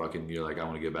anticipation. You're like, I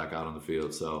want to get back out on the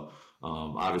field. So,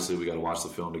 obviously, we got to watch the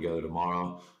film together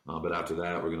tomorrow. But after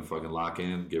that, we're going to fucking lock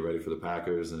in, get ready for the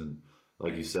Packers. And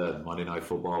like you said, Monday Night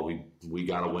Football, we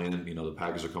got to win. You know, the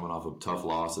Packers are coming off a tough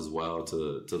loss as well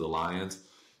to the Lions.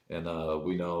 And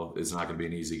we know it's not going to be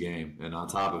an easy game. And on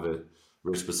top of it,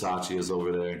 Rich Bisaccia is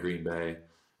over there in Green Bay.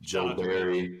 Joe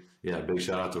Barry, big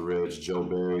shout out to Rich. Joe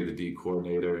Barry, the D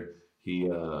coordinator.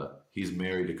 He's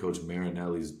married to Coach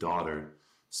Marinelli's daughter.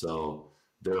 So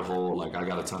their whole, like, I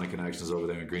got a ton of connections over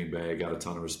there in Green Bay. Got a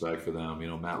ton of respect for them. You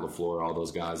know, Matt LaFleur, all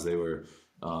those guys, they were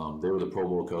the Pro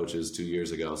Bowl coaches 2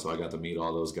 years ago. So I got to meet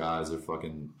all those guys. They're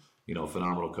fucking, you know,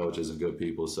 phenomenal coaches and good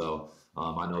people. So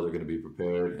I know they're going to be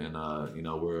prepared, and you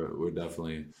know, we're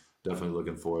definitely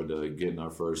looking forward to getting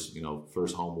our first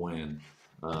home win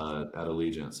at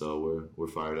Allegiant. So we're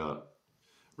fired up.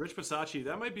 Rich Bisaccia,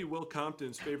 that might be Will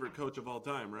Compton's favorite coach of all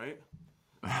time, right?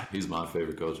 He's my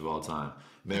favorite coach of all time.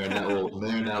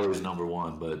 Marinelli is number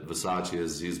one, but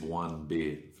Bisaccia he's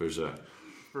 1B for sure.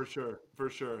 For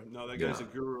sure. No, that guy's a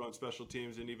guru on special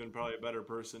teams, and even probably a better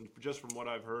person, just from what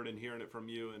I've heard and hearing it from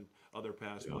you and other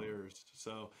past players.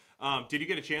 So, did you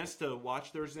get a chance to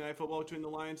watch Thursday Night Football between the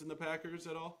Lions and the Packers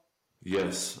at all?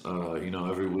 Yes. You know,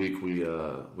 every week we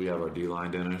have our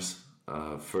D-line dinners.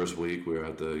 First week we were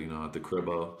at the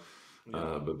Cribbo.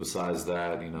 But besides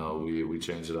that, you know, we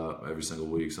change it up every single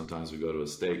week. Sometimes we go to a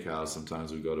steakhouse.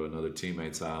 Sometimes we go to another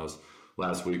teammate's house.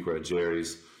 Last week we're at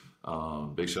Jerry's.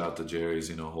 Big shout out to Jerry's,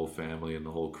 you know, whole family and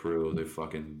the whole crew. They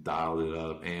fucking dialed it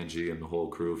up. Angie and the whole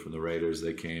crew from the Raiders,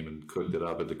 they came and cooked it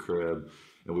up at the crib,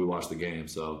 and we watched the game.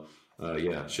 So,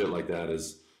 shit like that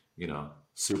is, you know,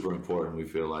 super important. We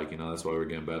feel like, you know, that's why we're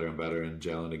getting better and better and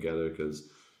gelling together, because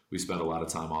we spent a lot of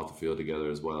time off the field together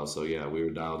as well. So, yeah, we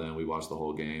were dialed in. We watched the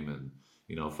whole game, and,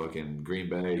 you know, fucking Green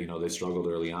Bay, you know, they struggled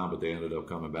early on, but they ended up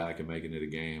coming back and making it a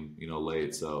game, you know,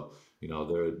 late. So, you know,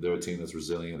 they're a team that's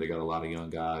resilient. They got a lot of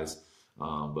young guys.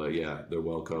 But, yeah, they're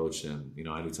well coached. And, you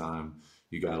know, anytime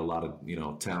you got a lot of, you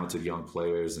know, talented young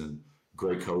players and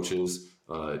great coaches,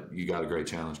 you got a great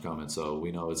challenge coming. So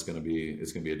we know it's going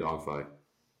to be a dogfight.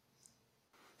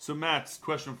 So, Max,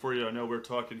 question for you. I know we're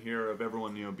talking here of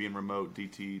everyone, being remote,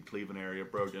 DT, Cleveland area,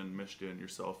 Brogan, Michigan,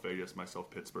 yourself, Vegas,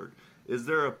 myself, Pittsburgh. Is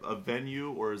there a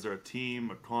venue or is there a team,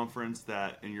 a conference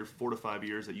that in your 4 to 5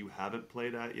 years that you haven't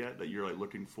played at yet that you're like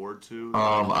looking forward to?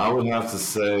 I would have to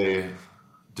say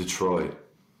Detroit.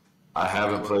 I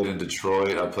haven't played in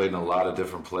Detroit. I played in a lot of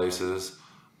different places,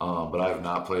 but I have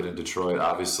not played in Detroit.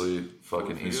 Obviously,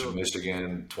 fucking Eastern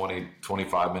Michigan,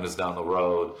 25 minutes down the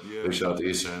road. Yeah. Big shout out to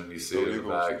Eastern. You see it in the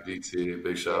back, DT.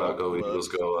 Big shout out. Go Eagles.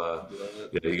 Go.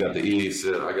 Yeah, you got the East.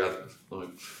 Yeah, I got.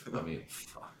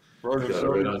 Brogan,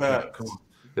 show me that. Come on.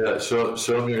 Yeah,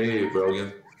 show me your E,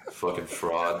 Brogan. Fucking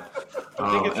fraud.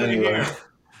 I think it's anyway. In here.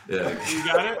 Yeah. You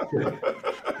got it?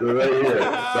 Right here.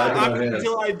 Back in my hands.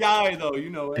 Until I die, though, you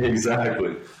know it.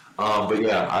 Exactly. But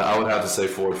yeah, I would have to say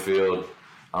Ford Field.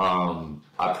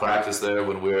 I practiced there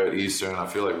when we were at Eastern. I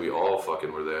feel like we all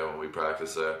fucking were there when we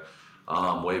practiced there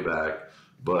way back.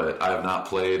 But I have not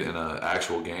played in an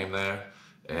actual game there.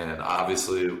 And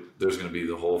obviously, there's going to be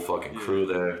the whole fucking crew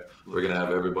there. We're going to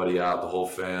have everybody out, the whole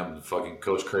fam. Fucking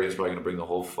Coach Creighton's probably going to bring the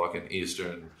whole fucking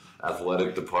Eastern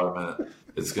athletic department.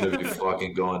 It's going to be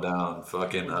fucking going down.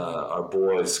 Fucking our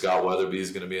boy Scott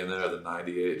Weatherby's going to be in there, the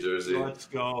 98 jersey. Let's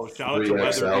go. Shout out to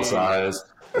 3XL Weatherby. size.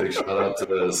 Big shout out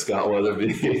to Scott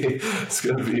Weatherby. It's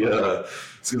gonna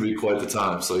be quite the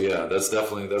time. So yeah, that's got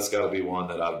to be one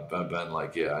that I've been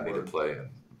like, yeah, I need to play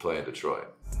in Detroit.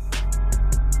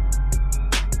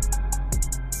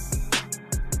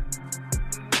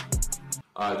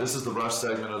 All right, this is the rush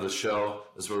segment of the show.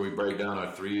 This is where we break down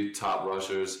our 3 top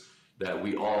rushers that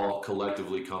we all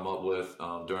collectively come up with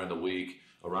during the week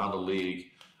around the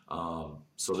league.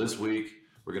 So this week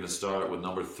we're gonna start with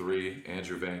number 3,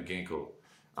 Andrew Van Ginkel.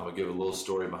 I'm going to give a little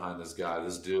story behind this guy.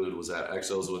 This dude was at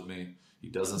Exos with me. He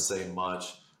doesn't say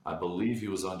much. I believe he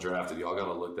was undrafted. Y'all got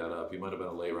to look that up. He might have been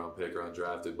a late-round pick or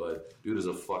undrafted, but dude is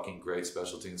a fucking great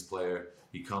special teams player.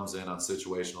 He comes in on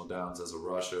situational downs as a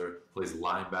rusher, plays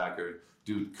linebacker.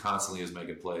 Dude constantly is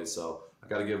making plays. So I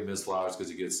got to give him his flowers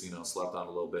because he gets, slept on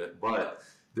a little bit. But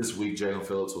this week, Jalen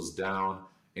Phillips was down.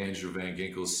 Andrew Van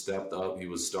Ginkel stepped up. He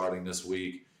was starting this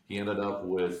week. He ended up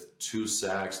with 2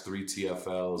 sacks, 3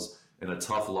 TFLs, and a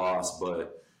tough loss,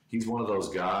 but he's one of those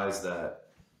guys that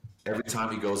every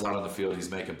time he goes out on the field, he's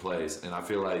making plays. And I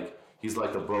feel like he's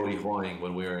like the Brody Hoying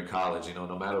when we were in college.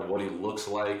 No matter what he looks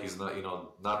like, he's not,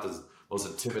 not the most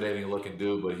intimidating looking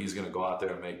dude, but he's going to go out there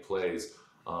and make plays.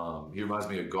 He reminds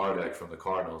me of Gardeck from the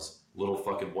Cardinals. Little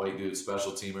fucking white dude,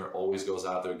 special teamer, always goes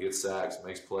out there, gets sacks,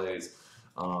 makes plays.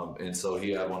 And so he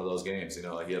had one of those games.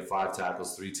 He had 5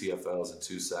 tackles, 3 TFLs, and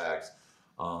 2 sacks.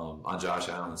 On Josh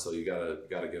Allen, so you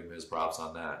gotta give him his props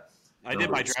on that. I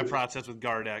did my draft process with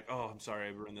Gardeck. Oh, I'm sorry,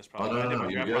 I ruined this problem. I did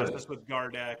my draft process with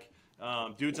Gardeck.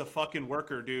 Dude's a fucking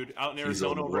worker, dude. Out in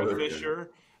Arizona over at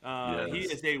Fisher. He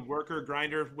is a worker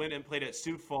grinder. Went and played at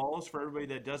Sioux Falls. For everybody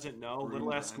that doesn't know,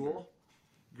 little ass school.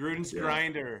 Gruden's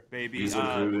grinder, baby. He's a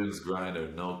Gruden's grinder,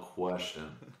 no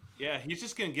question. Yeah, he's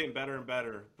just going to get better and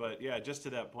better. But, yeah, just to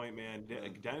that point, man,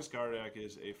 Dennis Gardeck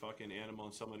is a fucking animal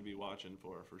and someone to be watching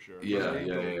for sure. Yeah.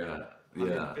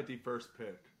 151st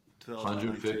pick.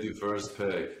 151st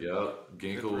pick, yep.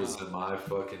 Ginkel was in my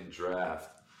fucking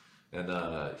draft. And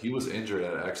he was injured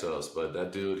at Exos, but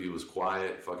that dude, he was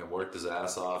quiet, fucking worked his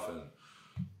ass off, and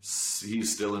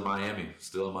he's still in Miami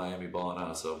balling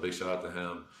out. So, big shout out to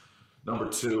him. Number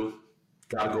 2,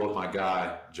 got to go with my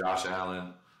guy, Josh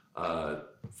Allen.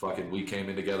 We came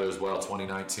in together as well,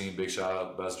 2019. Big shout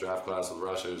out, best draft class with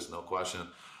rushers, no question,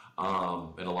 in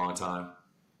a long time.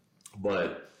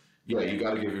 But yeah, you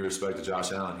got to give your respect to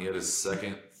Josh Allen. He had his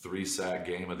second 3-sack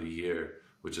game of the year,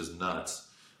 which is nuts.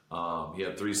 He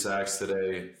had 3 sacks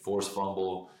today, forced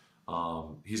fumble.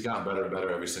 He's gotten better and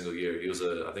better every single year. He was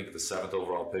I think the 7th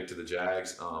overall pick to the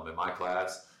Jags in my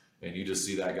class, and you just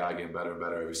see that guy getting better and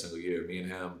better every single year. Me and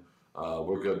him,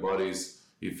 we're good buddies.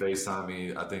 He FaceTimed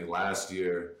me, I think, last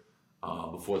year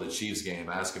before the Chiefs game,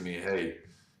 asking me, hey,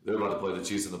 they're about to play the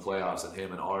Chiefs in the playoffs, and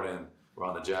him and Arden were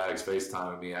on the Jags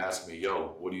FaceTiming me, asking me,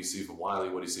 yo, what do you see from Wiley?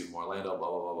 What do you see from Orlando?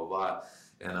 Blah, blah, blah, blah, blah.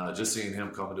 And just seeing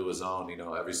him come into his own,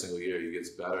 every single year he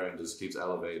gets better and just keeps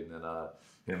elevating. And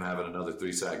him having another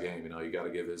 3-sack game, you got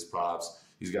to give his props.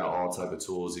 He's got all type of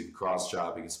tools. He can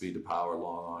cross-chop. He can speed to power,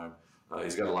 long arm.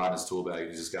 He's got a lot in his tool bag.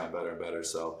 He's just gotten better and better.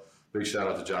 So big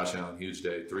shout-out to Josh Allen. Huge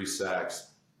day. 3 sacks.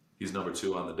 He's number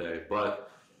 2 on the day.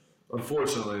 But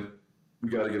unfortunately, we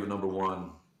got to give a number 1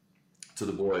 to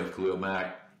the boy, Khalil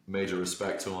Mack. Major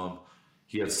respect to him.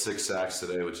 He had 6 sacks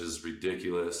today, which is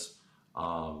ridiculous.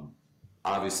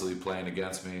 Obviously playing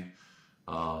against me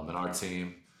and our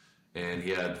team. And he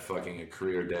had fucking a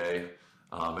career day.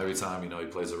 Every time, he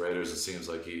plays the Raiders, it seems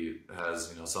like he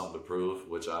has, something to prove,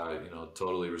 which I,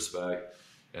 totally respect.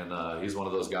 And he's one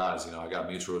of those guys, I got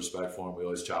mutual respect for him. We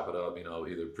always chop it up,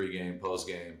 either pregame,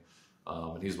 postgame.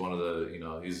 And he's one of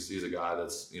the, he's a guy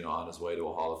that's, on his way to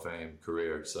a Hall of Fame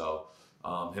career. So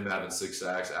him having 6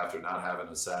 sacks after not having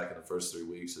a sack in the first 3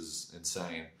 weeks is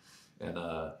insane. And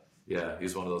yeah,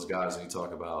 he's one of those guys when you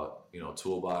talk about,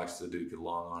 toolbox, the dude could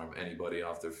long arm anybody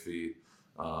off their feet.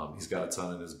 He's got a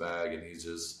ton in his bag, and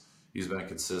he's been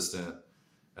consistent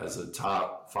as a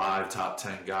top 5, top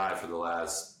 10 guy for the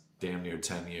last damn near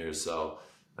 10 years. So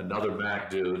another Mac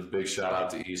dude. Big shout out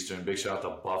to Eastern. Big shout out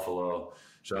to Buffalo.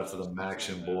 Shout out to the Maxx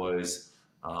boys.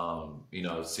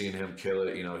 Seeing him kill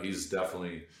it, he's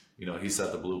definitely, he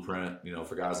set the blueprint,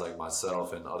 for guys like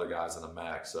myself and other guys in the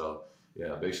Mac. So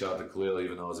yeah, big shout out to Khalil,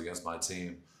 even though it was against my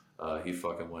team. He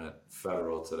fucking went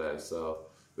federal today. So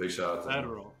big shout out to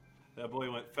federal. him. That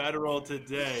boy went federal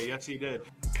today. Yes, he did.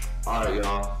 All right,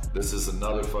 y'all. This is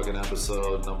another fucking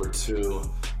episode, number 2.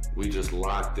 We just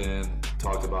locked in,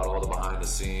 talked about all the behind the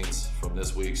scenes from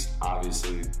this week's,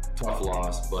 obviously, tough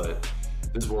loss, but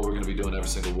this is what we're going to be doing every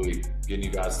single week, getting you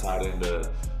guys tied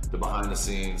into the behind the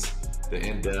scenes, the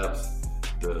in-depth,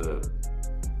 the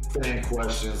fan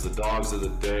questions, the dogs of the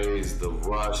days, the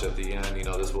rush at the end.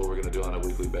 This is what we're going to do on a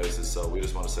weekly basis. So we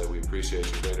just want to say we appreciate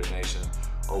you, Raider Nation.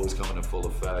 Always coming in full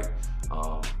effect.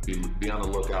 Be on the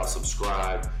lookout.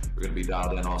 Subscribe. We're going to be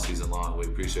dialed in all season long. We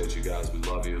appreciate you guys. We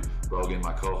love you. Brogan,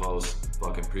 my co-host,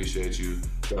 fucking appreciate you.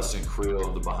 Dustin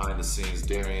Creel, the behind the scenes.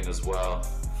 Darian as well,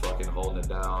 fucking holding it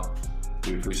down.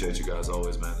 We appreciate you guys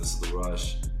always, man. This is The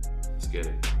Rush. Let's get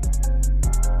it.